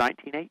March of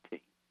 1918,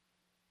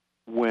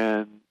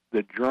 when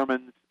the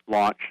Germans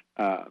launch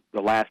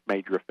the last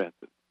major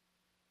offensive,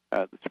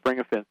 the spring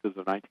offensives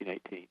of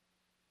 1918.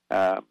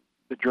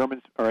 The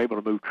Germans are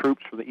able to move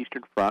troops from the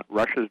Eastern Front.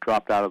 Russia's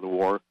dropped out of the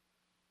war.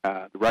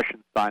 The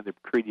Russians signed the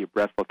Treaty of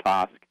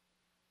Brest-Litovsk,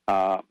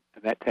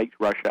 and that takes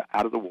Russia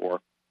out of the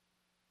war.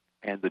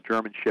 And the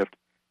Germans shift,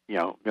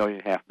 1.5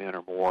 million men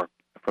or more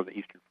from the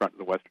Eastern Front to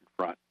the Western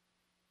Front,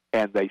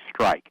 and they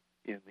strike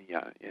in the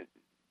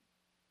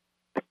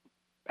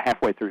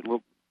halfway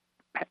through,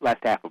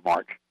 last half of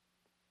March,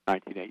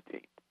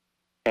 1918.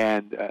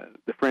 And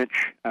the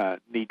French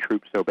need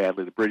troops so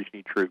badly. The British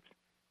need troops.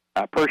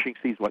 Pershing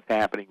sees what's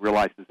happening,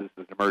 realizes this is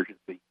an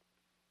emergency,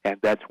 and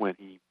that's when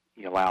he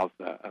allows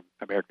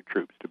American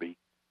troops to be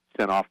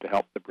sent off to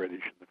help the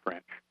British and the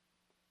French.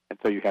 And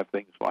so you have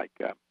things like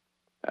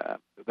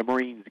the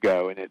Marines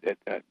go, and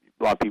a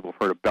lot of people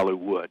have heard of Belleau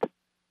Wood.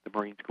 The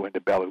Marines go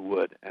into Belleau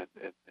Wood, and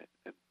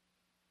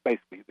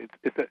basically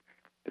it's a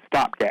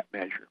stopgap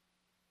measure.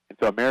 And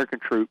so American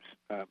troops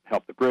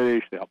help the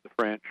British, they help the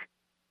French.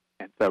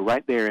 And so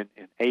right there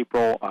in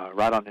April,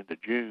 right on into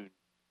June,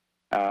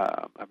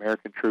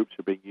 American troops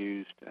are being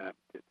used to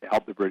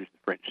help the British and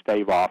French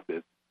stave off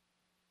this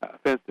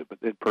offensive. But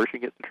then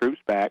Pershing gets the troops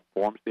back,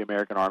 forms the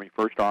American Army,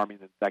 First Army,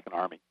 and then Second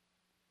Army,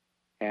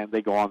 and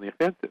they go on the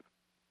offensive.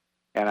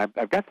 And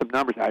I've got some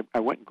numbers. I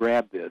went and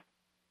grabbed this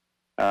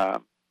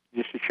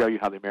just to show you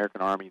how the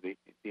American Army, the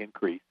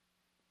increase.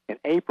 In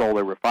April,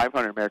 there were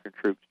 500 American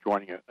troops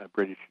joining a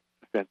British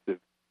offensive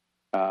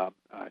on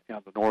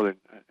the northern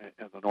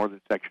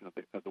section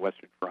of the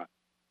Western Front.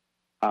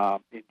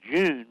 In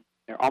June,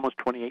 there are almost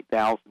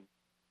 28,000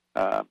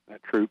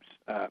 troops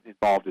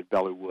involved in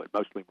Belleau Wood,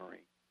 mostly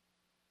Marine.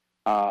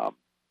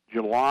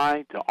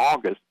 July to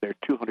August, there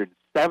are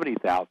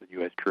 270,000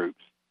 U.S.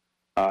 troops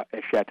at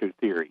Chateau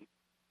Thierry.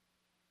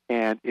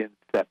 And in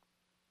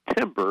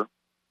September,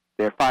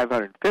 there are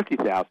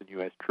 550,000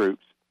 U.S.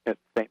 troops at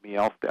St.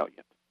 Mihiel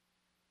salient.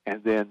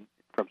 And then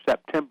from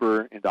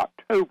September into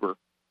October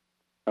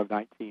of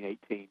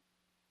 1918,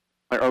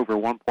 there are over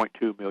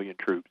 1.2 million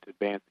troops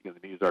advancing in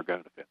the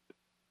Meuse-Argonne offensive.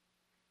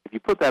 If you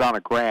put that on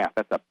a graph,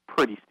 that's a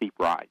pretty steep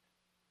rise.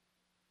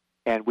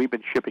 And we've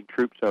been shipping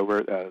troops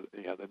over.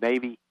 The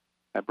Navy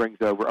brings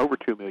over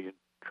 2 million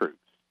troops,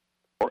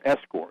 or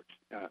escorts.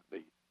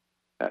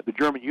 The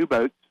German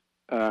U-boats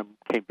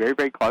came very,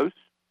 very close.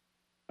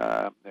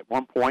 At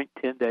one point,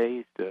 10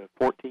 days to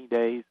 14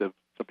 days of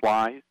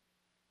supplies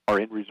are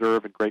in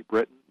reserve in Great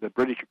Britain. The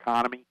British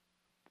economy,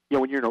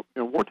 when you're in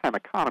a wartime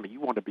economy, you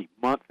want to be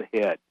months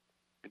ahead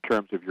in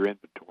terms of your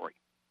inventory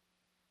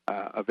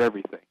of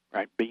everything,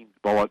 right? Beans,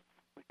 bullets,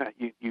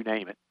 you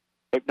name it.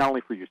 Not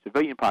only for your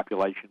civilian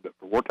population, but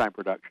for wartime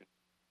production.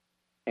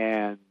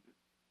 And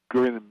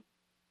during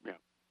the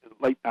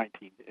late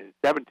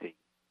 1917,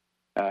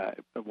 at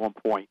one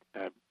point,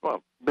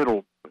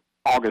 middle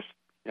August,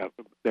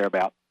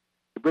 thereabout,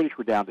 the British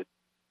were down to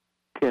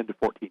 10 to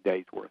 14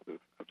 days worth of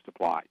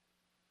supplies.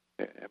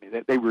 I mean,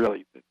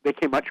 they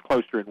came much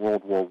closer in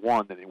World War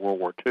I than in World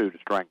War II to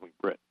strangling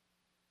Britain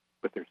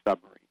with their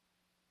submarines.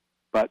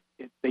 But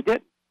they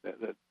didn't.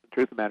 The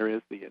truth of the matter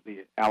is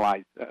the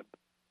Allies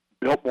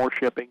built more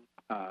shipping.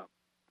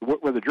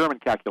 Where the German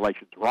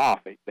calculations were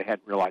off, they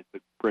hadn't realized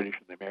that British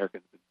and the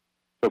Americans and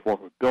so forth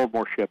would build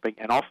more shipping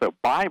and also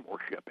buy more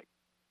shipping.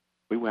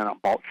 We went on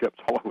bought ships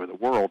all over the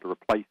world to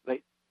replace.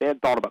 They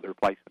hadn't thought about the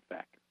replacement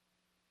factor.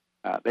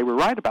 They were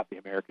right about the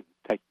Americans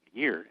taking a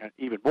year, and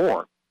even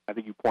more. I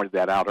think you pointed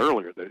that out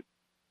earlier, that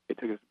it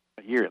took us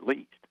a year at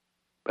least.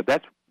 But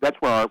that's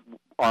where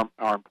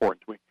our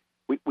importance. We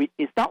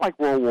it's not like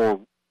World War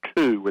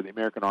II, where the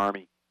American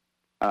Army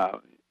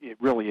it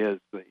really is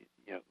the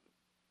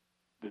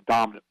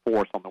dominant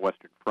force on the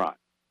Western Front.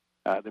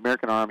 The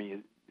American Army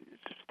is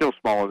still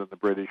smaller than the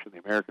British and the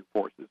American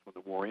forces when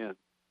the war ends,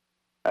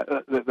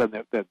 than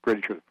the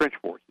British or the French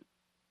forces.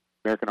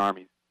 The American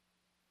Army is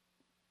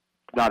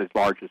not as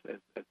large as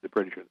the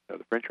British or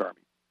the French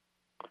armies,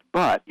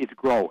 but it's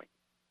growing.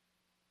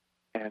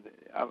 And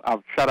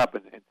I'll shut up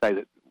and say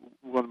that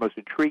one of the most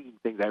intriguing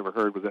things I ever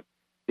heard was that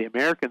the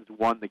Americans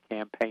won the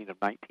campaign of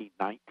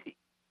 1919.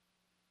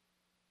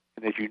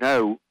 And as you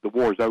know, the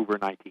war is over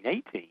in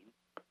 1918.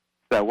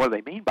 So what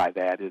they mean by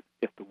that is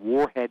if the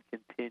war had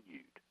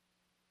continued,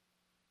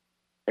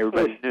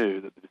 everybody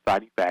knew that the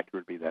deciding factor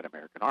would be that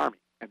American Army.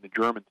 And the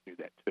Germans knew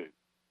that too,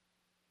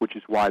 which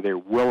is why they're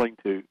willing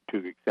to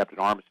accept an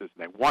armistice, and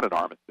they wanted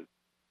armistice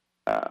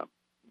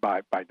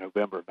by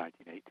November of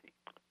 1918.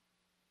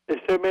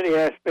 There's so many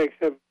aspects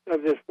of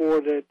this war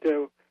that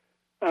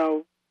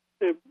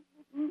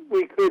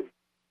we could,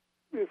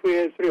 if we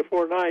had 3 or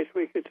 4 nights,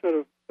 we could sort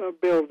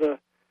of build a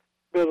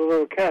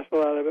little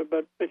castle out of it.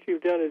 But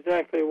you've done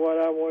exactly what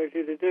I wanted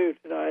you to do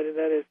tonight, and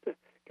that is to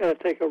kind of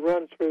take a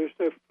run through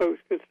so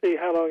folks could see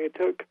how long it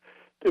took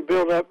to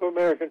build up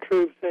American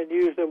troops and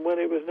use them when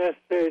it was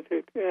necessary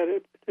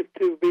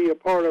to be a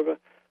part of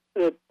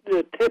the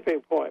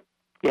tipping point.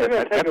 Yeah, we're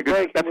going to take a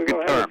break, and we're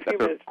going to have a few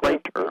minutes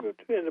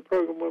in the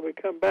program when we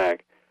come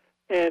back,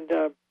 and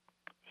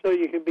so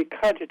you can be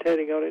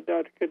cogitating on it,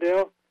 Dr.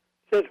 Cadell.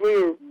 Since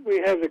we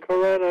have the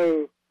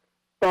coronavirus,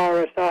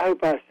 I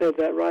hope I said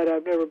that right.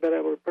 I've never been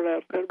able to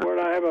pronounce that word.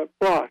 I have a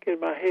block in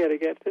my head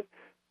against it.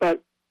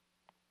 But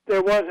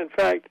there was, in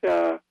fact,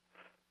 a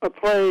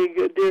plague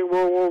during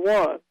World War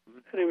I,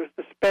 and it was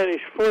the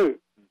Spanish flu.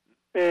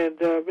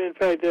 And, in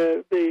fact,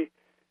 the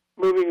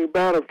moving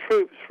about of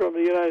troops from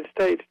the United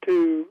States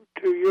to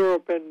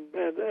Europe and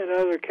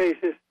other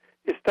cases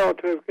is thought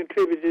to have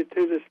contributed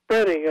to the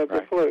spreading of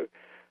the flu.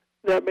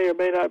 That may or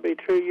may not be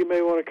true. You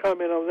may want to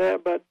comment on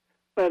that, but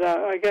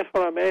I guess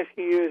what I'm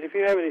asking you is if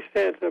you have any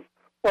sense of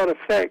what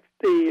effect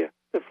the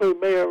flu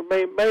may or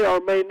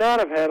may not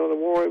have had on the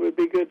war, it would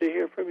be good to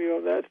hear from you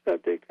on that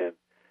subject, and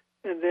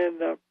then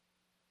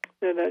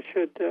that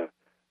should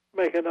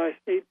make a nice,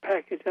 neat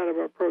package out of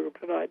our program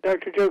tonight.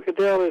 Dr. Joe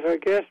Cadell is our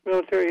guest,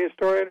 military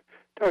historian,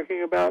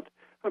 talking about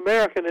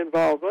American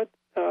involvement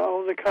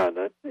on the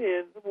continent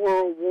in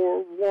World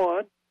War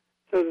I,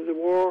 so that the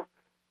war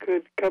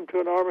could come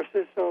to an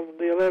armistice on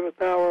the 11th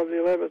hour of the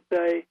 11th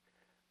day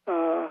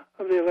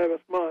of the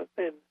 11th month.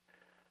 And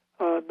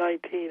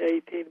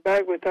 1918.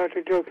 Back with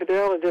Dr. Joe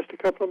Cadell in just a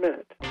couple of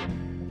minutes.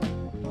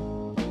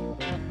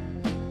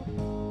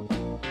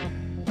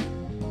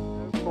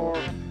 For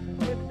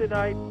Wednesday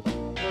night,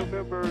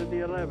 November the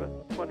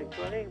 11th,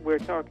 2020, we're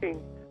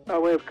talking by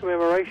way of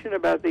commemoration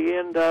about the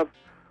end of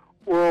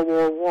World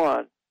War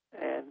I.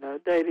 And a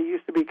day that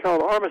used to be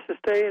called Armistice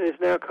Day and is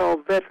now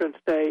called Veterans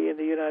Day in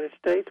the United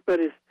States, but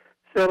is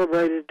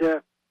celebrated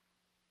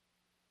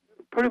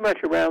pretty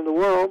much around the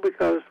world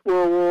because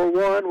World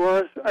War I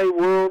was a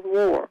world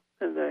war.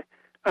 And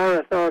our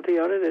authority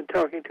on it and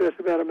talking to us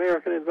about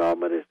American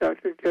involvement is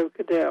Dr. Joe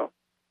Cadell.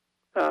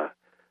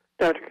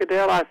 Dr.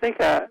 Cadell, I think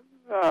I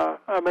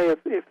may have,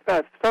 if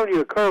I've thrown you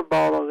a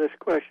curveball on this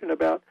question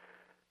about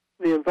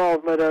the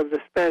involvement of the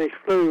Spanish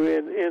flu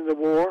in the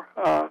war,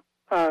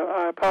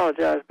 I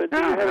apologize, but do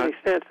you have any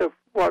sense of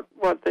what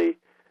the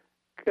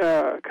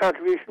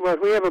contribution was?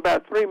 We have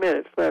about 3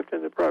 minutes left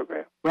in the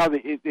program. Well,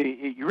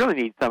 you really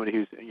need somebody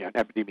who's an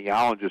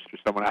epidemiologist or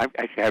someone. I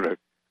actually have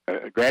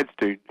a grad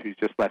student who's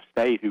just left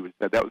state who was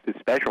that was his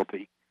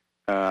specialty.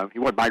 He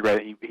wasn't my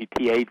grad; he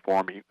TA'd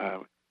for me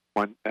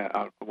one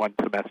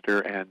semester,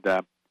 and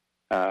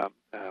so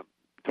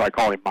I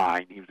call him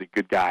mine. He was a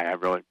good guy. I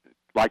really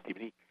liked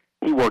him.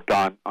 He worked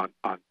on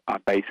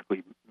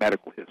basically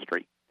medical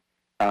history.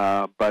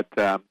 But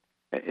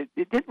it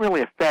didn't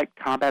really affect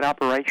combat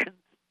operations.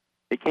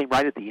 It came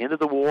right at the end of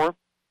the war,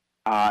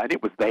 and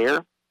it was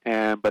there.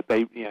 But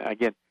they,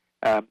 again,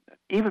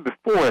 even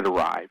before it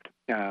arrived,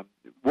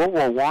 World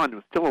War I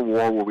was still a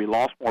war where we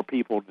lost more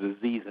people to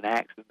disease and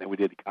accident than we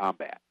did to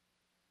combat.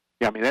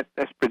 Yeah, I mean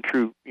that's been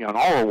true, in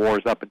all our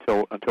wars up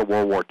until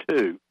World War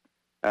II.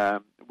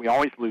 We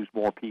always lose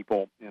more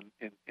people in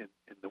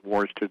the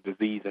wars to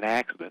disease and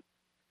accident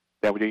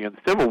than we do in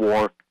the Civil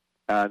War.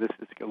 This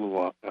is a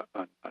little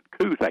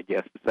uncouth, I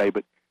guess, to say,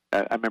 but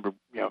I remember,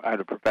 I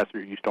had a professor who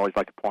used to always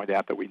like to point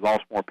out that we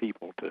lost more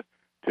people to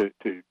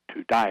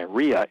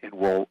diarrhea in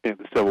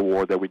the Civil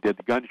War than we did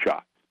to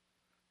gunshots,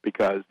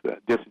 because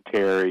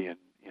dysentery and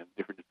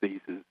different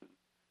diseases,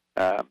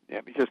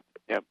 it's just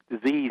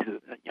disease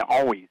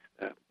always,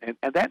 and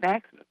that an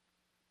accident.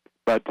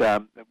 But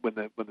when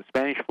the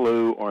Spanish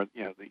flu or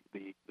the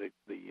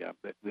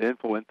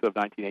influenza of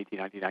 1918,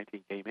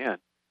 1919 came in.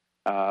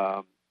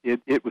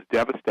 It was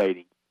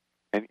devastating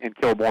and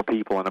killed more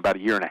people in about a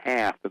year and a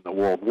half than the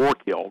World War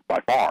killed by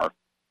far,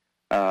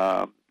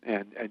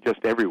 and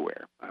just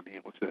everywhere. I mean,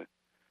 it was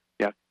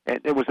and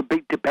there was a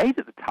big debate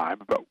at the time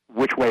about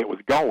which way it was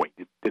going.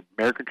 Did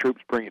American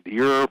troops bring it to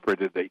Europe, or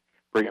did they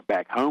bring it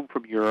back home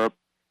from Europe?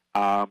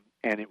 And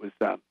it was,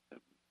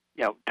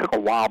 it took a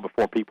while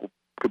before people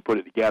could put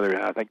it together.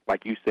 And I think,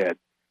 like you said,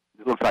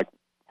 it looks like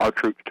our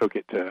troops took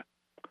it to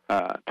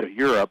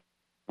Europe.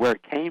 Where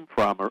it came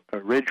from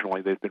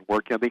originally, they've been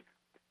working.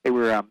 They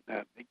were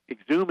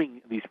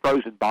exhuming these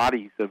frozen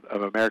bodies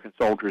of American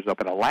soldiers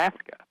up in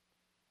Alaska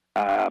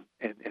and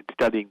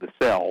studying the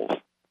cells.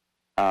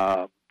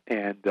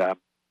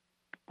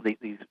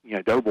 These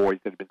doughboys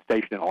that had been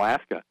stationed in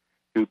Alaska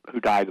who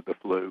died of the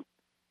flu,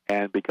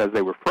 and because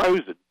they were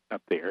frozen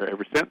up there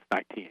ever since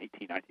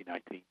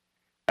 1919,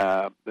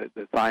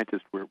 the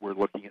scientists were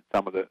looking at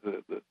some of the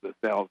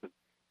cells,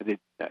 and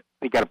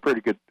they got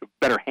a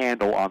better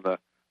handle on the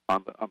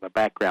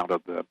background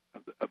of the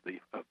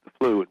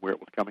flu and where it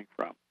was coming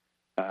from.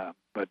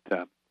 But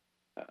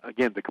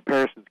again, the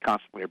comparisons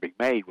constantly are being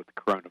made with the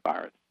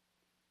coronavirus.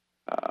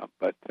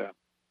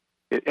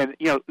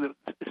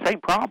 The same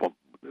problem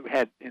we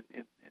had at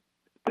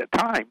that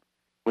time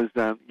was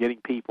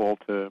getting people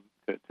to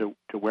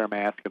wear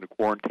masks and to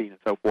quarantine and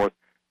so forth.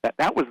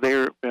 That was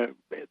there in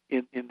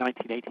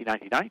 1918,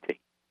 1919.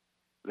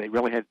 They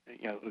really had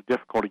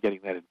difficulty getting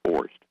that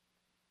enforced.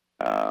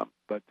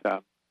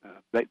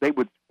 They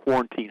would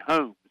quarantine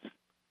homes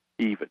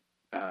even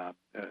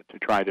to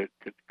try to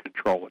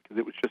control it because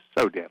it was just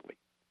so deadly,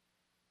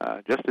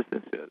 just as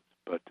this is.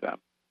 But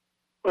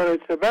well,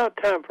 it's about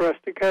time for us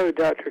to go,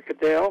 Dr.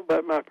 Cadell,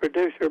 but my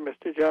producer,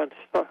 Mr. John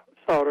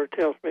Salter,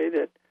 tells me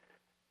that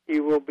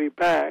you will be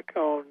back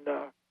on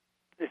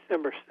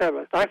December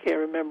 7th. I can't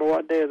remember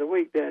what day of the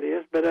week that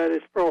is, but that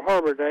is Pearl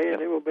Harbor Day,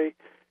 and it will be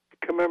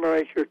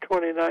commemorate your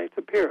 29th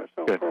appearance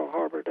on Pearl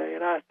Harbor Day.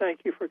 And I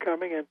thank you for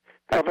coming and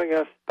helping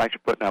us. Thanks for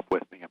putting up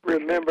with me. I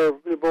appreciate remember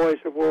the boys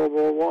of World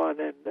War I,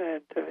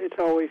 and it's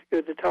always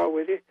good to talk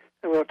with you.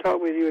 And we'll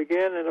talk with you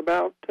again in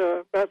about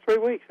 3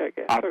 weeks, I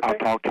guess. I'll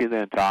talk to you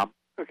then, Tom.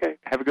 Okay.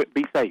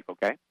 Be safe,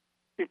 okay?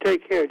 You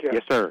take care, Joe.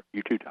 Yes, sir.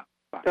 You too, Tom.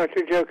 Bye.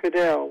 Dr. Joe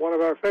Cadell, one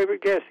of our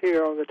favorite guests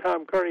here on the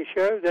Tom Kearney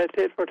Show. That's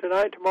it for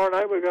tonight. Tomorrow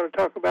night we're going to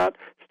talk about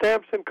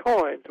stamps and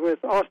coins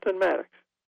with Austin Maddox.